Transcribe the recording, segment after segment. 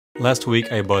Last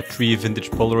week I bought 3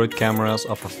 vintage Polaroid cameras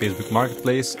off of Facebook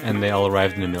Marketplace and they all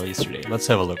arrived in the mail yesterday. Let's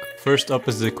have a look. First up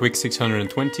is the Quick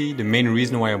 620. The main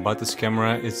reason why I bought this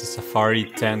camera is the Safari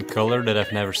tan color that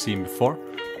I've never seen before.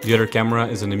 The other camera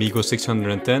is an Amigo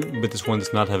 610, but this one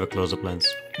does not have a close-up lens.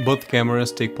 Both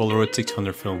cameras take Polaroid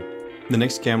 600 film. The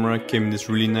next camera came in this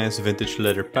really nice vintage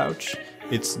leather pouch.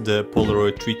 It's the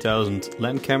Polaroid 3000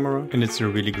 land camera and it's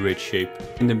in really great shape.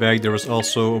 In the bag there was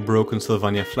also a broken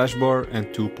Sylvania flashbar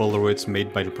and 2 Polaroids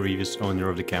made by the previous owner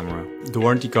of the camera. The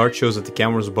warranty card shows that the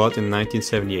camera was bought in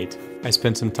 1978. I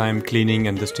spent some time cleaning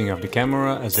and dusting off the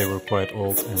camera as they were quite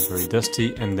old and very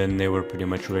dusty, and then they were pretty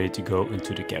much ready to go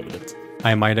into the cabinet.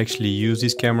 I might actually use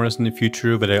these cameras in the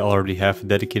future, but I already have a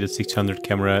dedicated 600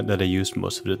 camera that I use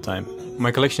most of the time. My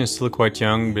collection is still quite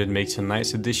young, but it makes a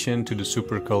nice addition to the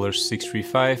Super Color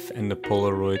 635 and the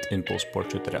Polaroid Impulse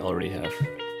Portrait that I already have.